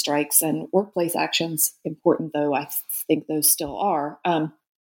 unions and strikes and workplace actions, important though I think those still are.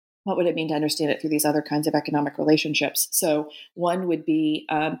 What would it mean to understand it through these other kinds of economic relationships? So one would be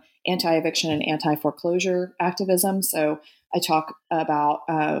anti-eviction and anti-foreclosure activism. So I talk about,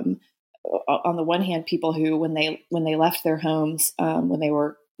 on the one hand, people who, when they left their homes, when they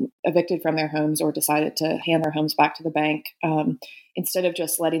were evicted from their homes or decided to hand their homes back to the bank, instead of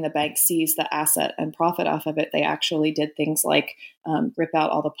just letting the bank seize the asset and profit off of it, they actually did things like rip out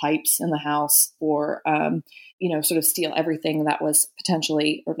all the pipes in the house, or sort of steal everything that was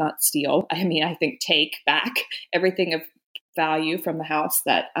potentially, or not steal, I mean, I think take back everything of value from the house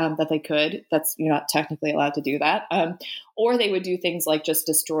that they could. That's, you're not technically allowed to do that. Or they would do things like just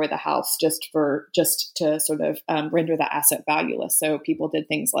destroy the house just to sort of render the asset valueless. So people did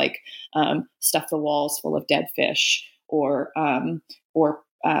things like stuff the walls full of dead fish, or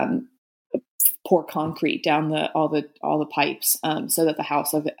pour concrete down all the pipes, so that the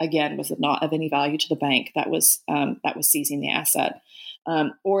house again was not of any value to the bank that was seizing the asset.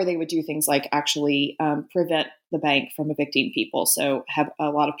 Or they would do things like actually prevent the bank from evicting people. So have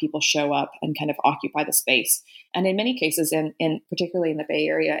a lot of people show up and kind of occupy the space. And in many cases, in particularly in the Bay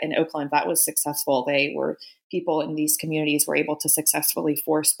Area, in Oakland, that was successful. People in these communities were able to successfully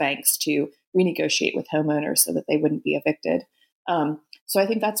force banks to renegotiate with homeowners so that they wouldn't be evicted. So I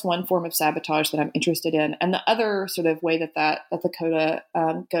think that's one form of sabotage that I'm interested in. And the other sort of way that the coda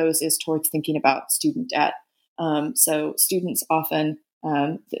goes is towards thinking about student debt. So students often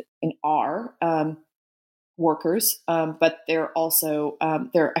are workers, but they're also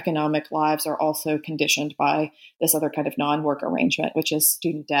their economic lives are also conditioned by this other kind of non-work arrangement, which is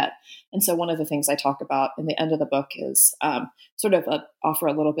student debt. And so one of the things I talk about in the end of the book is offer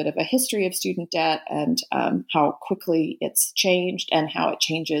a little bit of a history of student debt, and how quickly it's changed and how it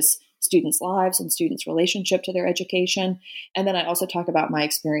changes students' lives and students' relationship to their education. And then I also talk about my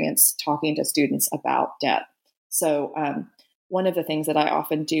experience talking to students about debt. So one of the things that I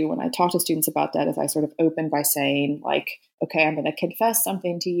often do when I talk to students about debt is I sort of open by saying, like, okay, I'm going to confess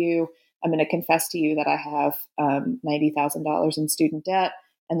something to you. I'm going to confess to you that I have $90,000 in student debt.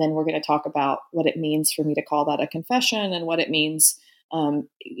 And then we're going to talk about what it means for me to call that a confession, and what it means,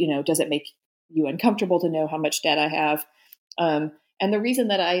 does it make you uncomfortable to know how much debt I have? And the reason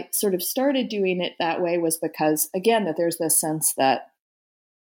that I sort of started doing it that way was because, again, that there's this sense that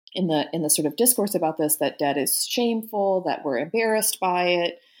in the sort of discourse about this, that debt is shameful, that we're embarrassed by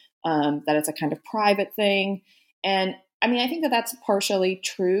it, that it's a kind of private thing. And I mean, I think that that's partially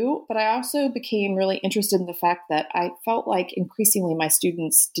true, but I also became really interested in the fact that I felt like increasingly my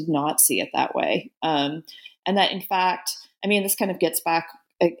students did not see it that way. And that in fact, I mean, this kind of gets back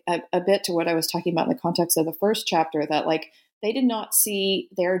a bit to what I was talking about in the context of the first chapter, that like they did not see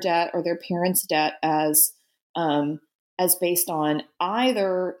their debt or their parents' debt as based on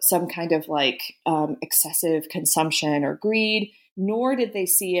either some kind of like excessive consumption or greed, nor did they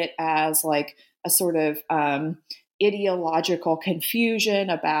see it as like a sort of ideological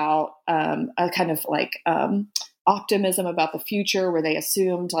confusion about a kind of like optimism about the future where they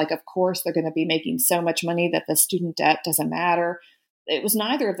assumed, like, of course, they're going to be making so much money that the student debt doesn't matter. It was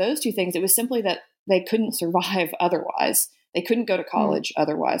neither of those two things. It was simply that they couldn't survive otherwise. They couldn't go to college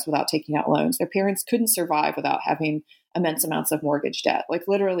otherwise without taking out loans. Their parents couldn't survive without having immense amounts of mortgage debt, like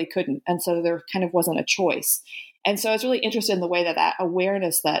literally couldn't. And so there kind of wasn't a choice. And so I was really interested in the way that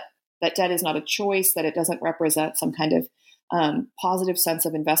awareness that debt is not a choice, that it doesn't represent some kind of positive sense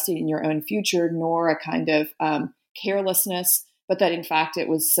of investing in your own future, nor a kind of carelessness, but that in fact it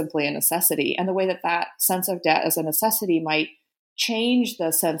was simply a necessity. And the way that sense of debt as a necessity might change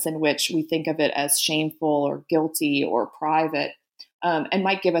the sense in which we think of it as shameful or guilty or private, and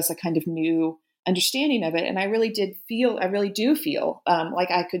might give us a kind of new understanding of it. And I really do feel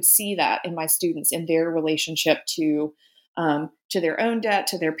like I could see that in my students, in their relationship to their own debt,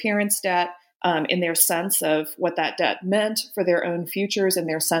 to their parents' debt, in their sense of what that debt meant for their own futures, and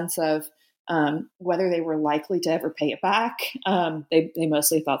their sense of whether they were likely to ever pay it back. They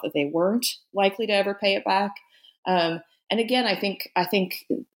mostly thought that they weren't likely to ever pay it back. And again, I think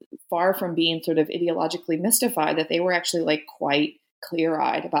far from being sort of ideologically mystified, that they were actually like quite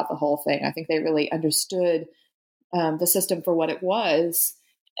clear-eyed about the whole thing. I think they really understood the system for what it was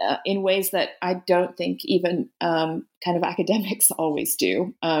in ways that I don't think even kind of academics always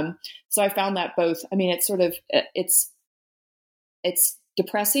do. So I found that both, I mean, it's sort of, it's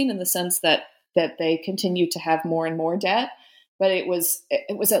depressing in the sense that they continue to have more and more debt, but there was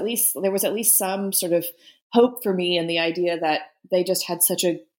at least some sort of hope for me in the idea that they just had such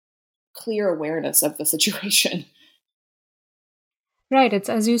a clear awareness of the situation. Right. It's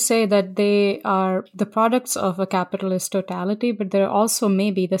as you say that they are the products of a capitalist totality, but they're also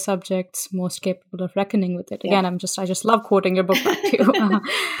maybe the subjects most capable of reckoning with it. Again, I just love quoting your book back to you.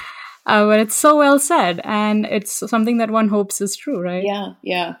 But it's so well said, and it's something that one hopes is true, right?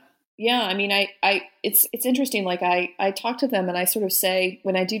 Yeah. I mean, it's interesting. Like I talk to them and I sort of say,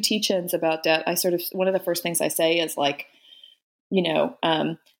 when I do teach-ins about debt, one of the first things I say is like,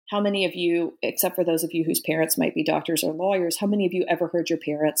 how many of you, except for those of you whose parents might be doctors or lawyers, how many of you ever heard your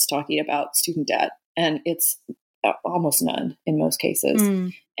parents talking about student debt? And it's almost none in most cases.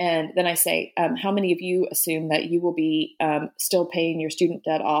 And then I say, how many of you assume that you will be still paying your student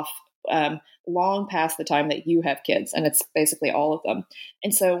debt off long past the time that you have kids? And it's basically all of them.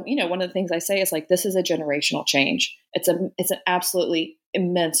 And so, one of the things I say is like, this is a generational change. It's an absolutely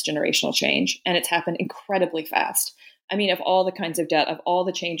immense generational change. And it's happened incredibly fast. I mean, of all the kinds of debt, of all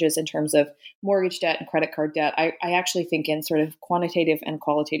the changes in terms of mortgage debt and credit card debt, I actually think in sort of quantitative and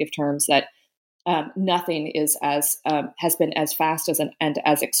qualitative terms that nothing is has been as fast and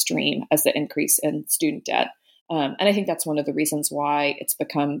as extreme as the increase in student debt. And I think that's one of the reasons why it's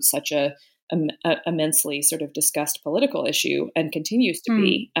become such a immensely sort of discussed political issue, and continues to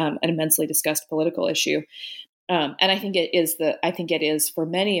be an immensely discussed political issue. And I think it is for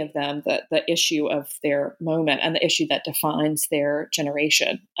many of them the issue of their moment and the issue that defines their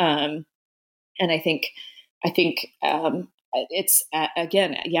generation. And I think it's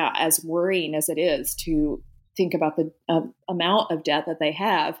again, as worrying as it is to think about the amount of debt that they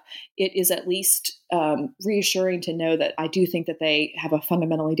have, it is at least reassuring to know that I do think that they have a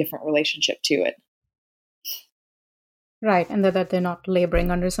fundamentally different relationship to it. Right, and that they're not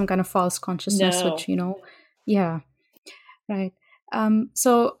laboring under some kind of false consciousness, No. which, yeah, right.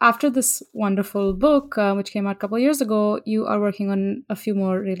 So after this wonderful book, which came out a couple of years ago, you are working on a few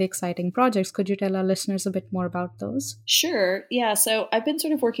more really exciting projects. Could you tell our listeners a bit more about those? Sure. Yeah. So I've been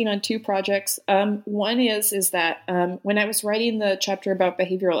sort of working on two projects. One is that when I was writing the chapter about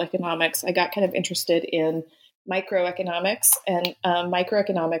behavioral economics, I got kind of interested in microeconomics, and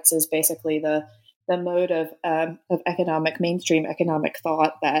microeconomics is basically the mode of mainstream economic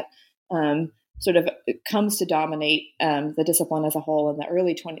thought that sort of comes to dominate the discipline as a whole in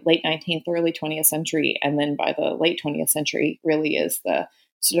the late 19th, early 20th century. And then by the late 20th century really is the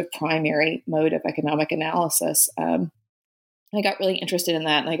sort of primary mode of economic analysis. I got really interested in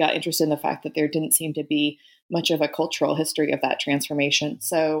that. And I got interested in the fact that there didn't seem to be much of a cultural history of that transformation.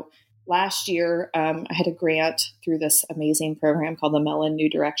 So last year, I had a grant through this amazing program called the Mellon New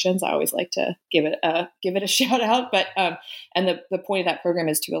Directions. I always like to give it a shout out, but and the point of that program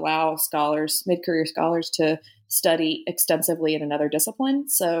is to allow scholars, mid-career scholars, to study extensively in another discipline.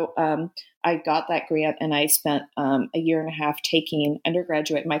 So I got that grant, and I spent a year and a half taking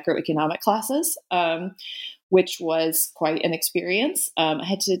undergraduate microeconomic classes, which was quite an experience. I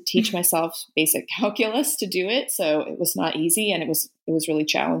had to teach myself basic calculus to do it, so it was not easy, and it was really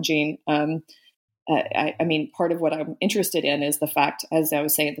challenging. I mean, part of what I'm interested in is the fact, as I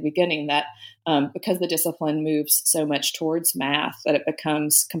was saying at the beginning, that because the discipline moves so much towards math, that it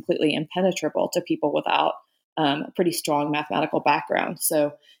becomes completely impenetrable to people without a pretty strong mathematical background.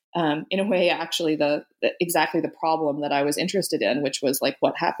 So in a way, actually, exactly the problem that I was interested in, which was like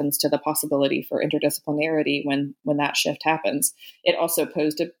what happens to the possibility for interdisciplinarity when that shift happens. It also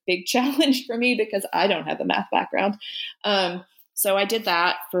posed a big challenge for me because I don't have the math background. So I did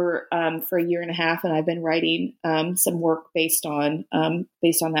that for a year and a half, and I've been writing some work based on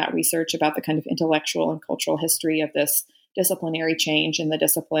that research about the kind of intellectual and cultural history of this disciplinary change in the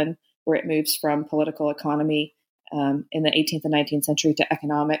discipline, where it moves from political economy in the 18th and 19th century to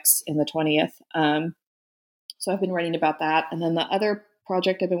economics in the 20th. So I've been writing about that. And then the other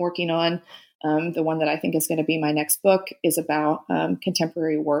project I've been working on, the one that I think is going to be my next book, is about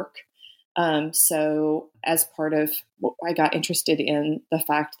contemporary work. So as part of what I got interested in the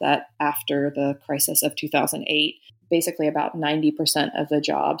fact that after the crisis of 2008, basically about 90% of the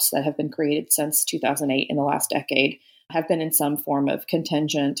jobs that have been created since 2008 in the last decade have been in some form of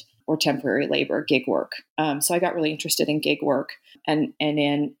contingent or temporary labor, gig work. So I got really interested in gig work and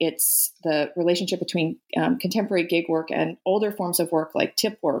in it's the relationship between contemporary gig work and older forms of work like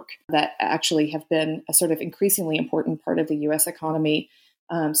tip work that actually have been a sort of increasingly important part of the U.S. economy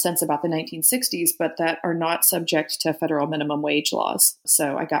since about the 1960s, but that are not subject to federal minimum wage laws.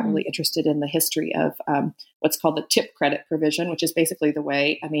 So I got really interested in the history of what's called the tip credit provision, which is basically the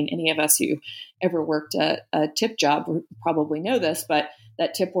way, any of us who ever worked a tip job probably know this, but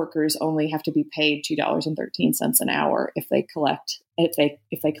that tip workers only have to be paid $2.13 an hour if they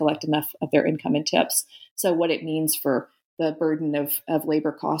collect enough of their income in tips. So what it means for the burden of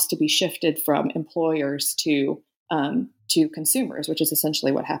labor costs to be shifted from employers to consumers, which is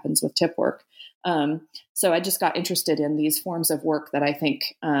essentially what happens with tip work. So I just got interested in these forms of work that I think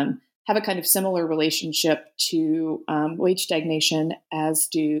have a kind of similar relationship to wage stagnation as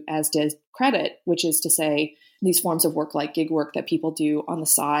does credit, which is to say these forms of work like gig work that people do on the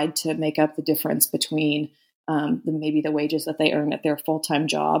side to make up the difference between maybe the wages that they earn at their full-time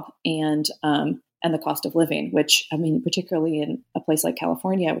job and the cost of living, which, particularly in a place like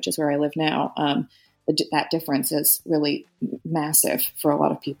California, which is where I live now, that difference is really massive for a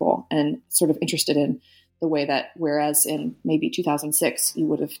lot of people, and sort of interested in the way that whereas in maybe 2006, you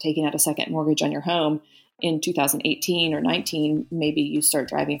would have taken out a second mortgage on your home, in 2018 or 19, maybe you start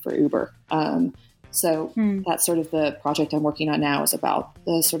driving for Uber. So that's sort of the project I'm working on now, is about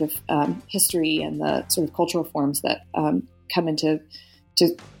the sort of history and the sort of cultural forms that come into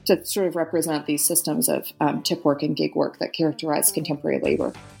to sort of represent these systems of tip work and gig work that characterize contemporary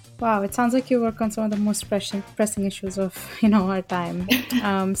labor. Wow, it sounds like you work on some of the most pressing issues of our time.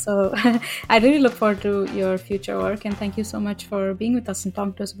 So I really look forward to your future work, and thank you so much for being with us and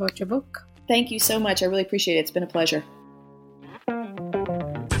talking to us about your book. Thank you so much. I really appreciate it. It's been a pleasure.